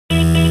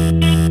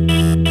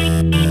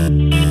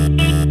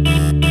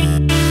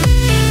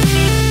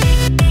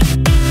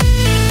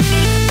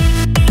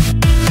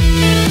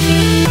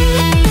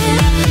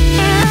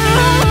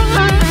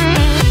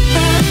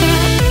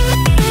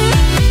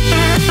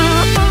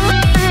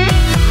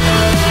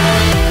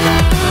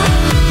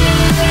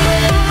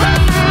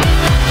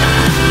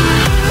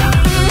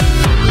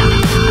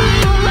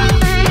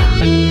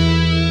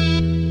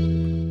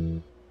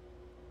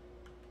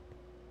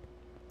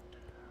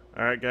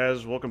Alright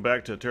guys, welcome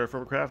back to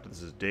TerrafirmaCraft.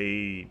 This is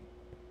day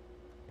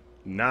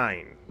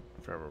 9,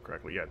 if I remember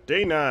correctly. Yeah,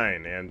 day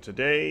 9, and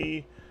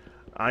today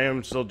I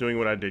am still doing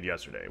what I did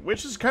yesterday,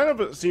 which is kind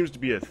of seems to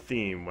be a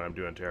theme when I'm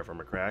doing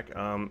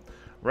TerrafirmaCrack.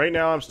 Right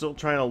now I'm still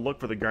trying to look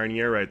for the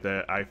Garnierite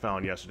that I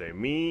found yesterday.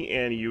 Me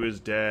and You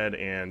Is Dead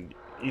and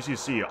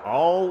ECC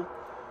all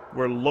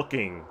were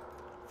looking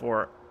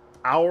for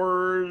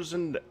hours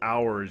and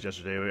hours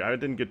yesterday. I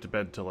didn't get to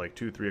bed till like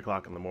 2, 3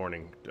 o'clock in the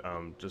morning,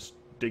 just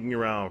digging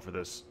around for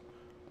this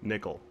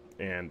nickel,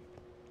 and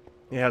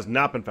it has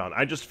not been found.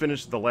 I just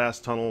finished the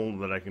last tunnel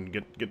that I can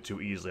get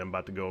to easily. I'm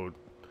about to go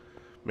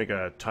make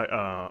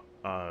a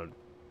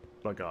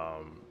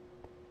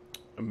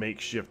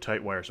makeshift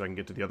tight wire so I can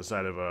get to the other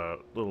side of a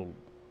little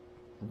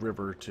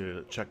river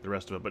to check the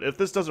rest of it. But if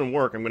this doesn't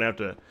work, I'm gonna have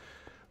to.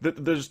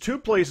 There's 2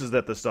 places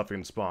that this stuff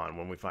can spawn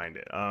when we find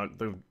it.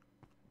 The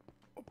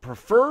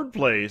preferred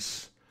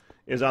place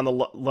is on the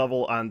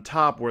level on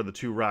top where the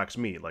 2 rocks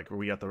meet, like where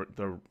we got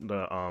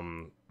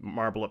the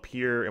marble up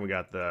here and we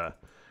got the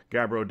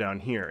gabbro down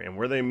here, and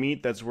where they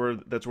meet, that's where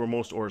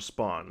most ores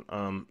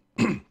spawn.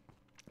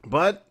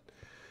 But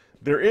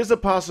there is a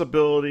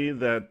possibility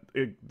that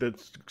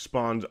that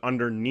spawns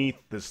underneath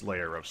this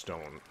layer of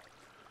stone,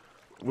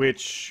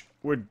 which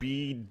would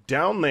be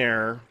down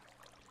there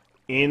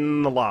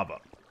in the lava.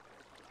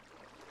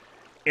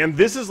 And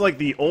this is like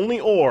the only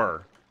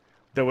ore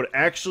that would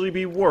actually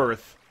be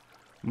worth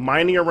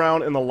mining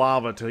around in the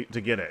lava to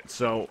get it.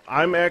 So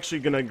I'm actually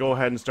going to go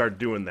ahead and start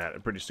doing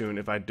that pretty soon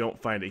if I don't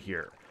find it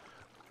here.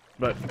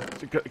 But,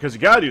 because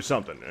you got to do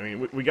something. I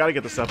mean, we got to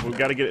get the stuff. We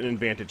got to get an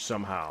advantage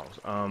somehow.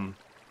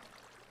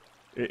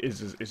 It's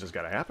just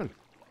got to happen.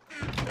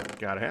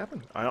 Got to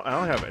happen. I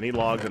don't have any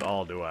logs at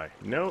all, do I?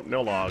 No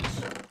logs.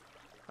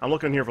 I'm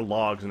looking here for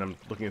logs, and I'm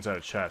looking inside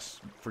a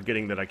chest,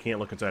 forgetting that I can't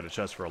look inside a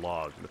chest for a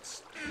log.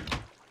 That's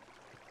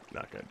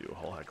not going to do a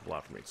whole heck of a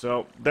lot for me.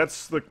 So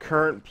that's the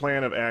current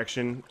plan of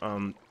action. What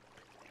I'm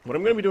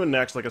going to be doing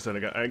next, like I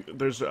said,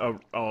 there's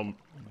a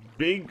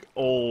big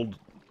old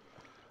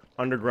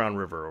underground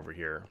river over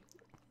here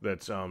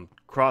that's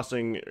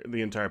crossing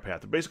the entire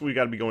path. Basically, we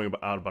got to be going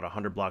out about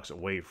 100 blocks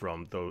away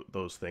from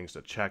those things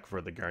to check for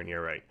the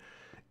Garnierite.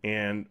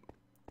 And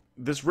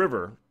this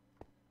river,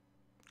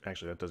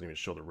 actually, that doesn't even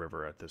show the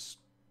river at this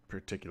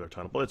particular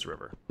tunnel, but it's a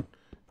river. If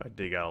I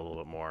dig out a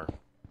little bit more,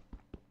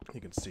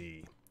 you can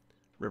see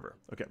river.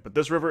 Okay, but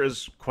this river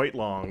is quite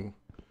long,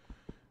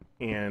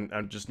 and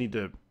I just need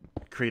to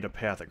create a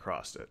path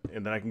across it,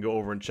 and then I can go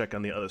over and check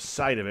on the other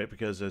side of it,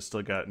 because it's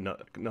still got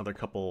another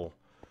couple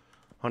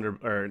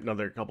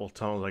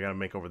tunnels I gotta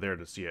make over there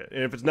to see it.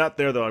 And if it's not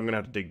there, though, I'm gonna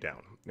have to dig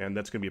down, and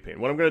that's gonna be a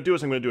pain. What I'm gonna do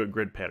is I'm gonna do a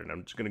grid pattern.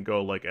 I'm just gonna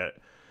go like at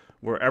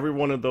where every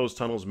one of those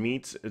tunnels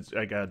meets.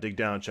 I gotta dig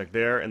down and check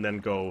there, and then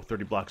go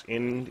 30 blocks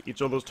in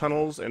each of those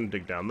tunnels and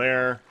dig down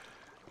there.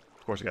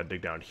 Of course, I gotta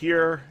dig down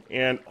here,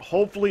 and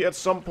hopefully at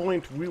some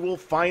point we will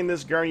find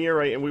this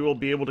Garnierite and we will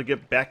be able to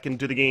get back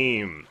into the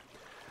game.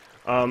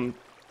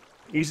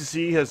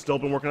 ECC has still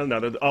been working on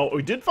another. Oh,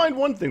 we did find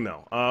one thing,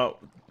 though.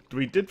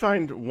 We did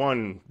find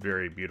one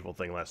very beautiful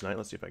thing last night.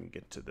 Let's see if I can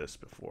get to this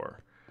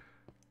before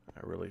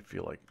I really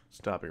feel like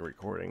stopping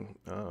recording.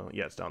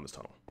 Yeah, it's down this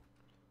tunnel.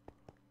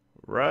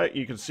 Right,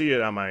 you can see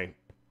it on my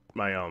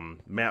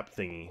map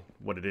thingy,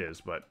 what it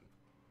is, but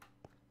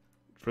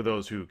for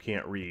those who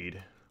can't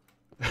read,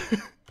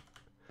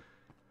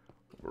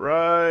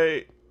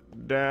 right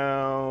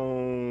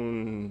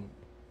down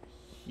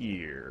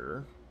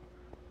here,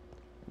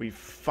 we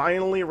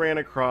finally ran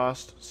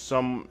across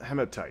some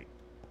hematite.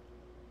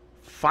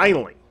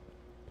 Finally.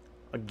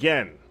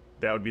 Again,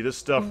 that would be this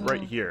stuff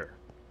right here.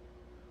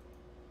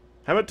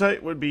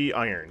 Hematite would be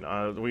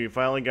iron. We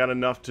finally got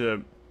enough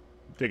to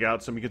dig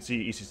out some. You can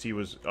see ECC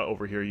was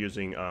over here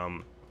using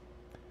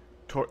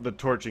the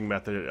torching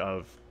method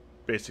of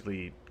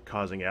basically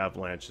causing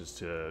avalanches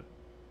to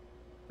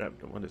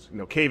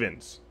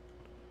cave-ins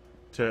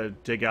to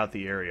dig out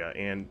the area,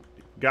 and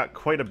got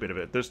quite a bit of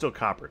it. There's still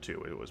copper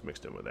too. It was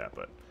mixed in with that,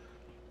 but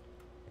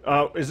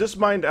is this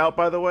mined out,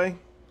 by the way?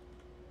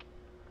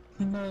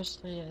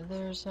 Mostly.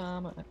 There's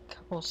a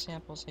couple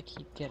samples I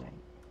keep getting.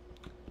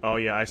 Oh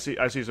yeah, I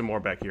see some more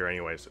back here.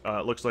 Anyways,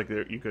 it looks like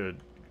you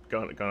could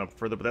have gone up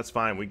further, but that's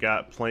fine. We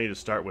got plenty to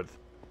start with.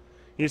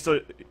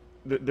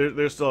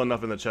 There's still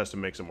enough in the chest to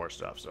make some more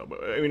stuff. So,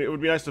 but I mean, it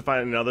would be nice to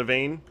find another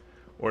vein,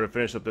 or to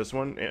finish up this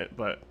one.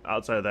 But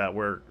outside of that,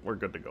 we're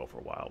good to go for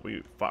a while.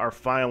 We are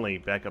finally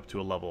back up to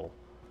a level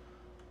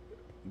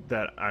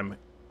that I'm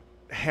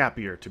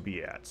happier to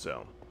be at.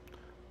 So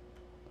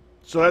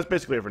that's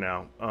basically it for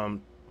now.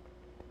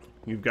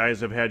 You guys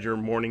have had your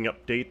morning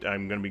update.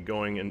 I'm going to be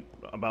going and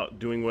about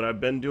doing what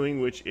I've been doing,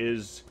 which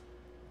is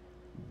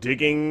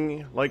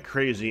digging like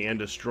crazy and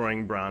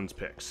destroying bronze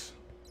picks.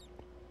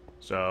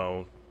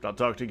 So I'll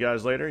talk to you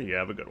guys later. You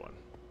have a good one.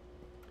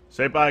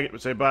 Say bye,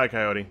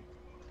 Coyote.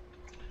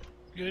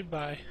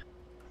 Goodbye.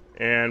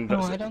 And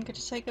I don't get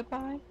to say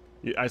goodbye?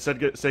 I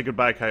said say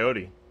goodbye,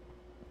 Coyote.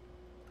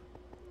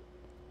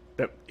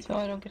 So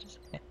I don't get to say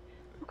it.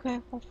 Okay,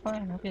 well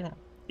fine, I'll do that.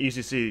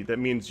 ECC, that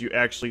means you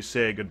actually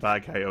say goodbye,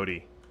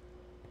 Coyote.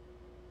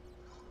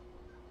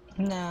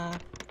 Nah.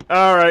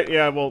 Alright,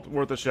 yeah, well,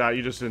 worth a shot.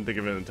 You just didn't think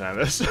of it in time.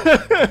 This.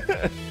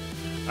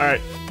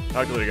 Alright,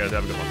 talk to you later, guys.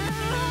 Have a good one.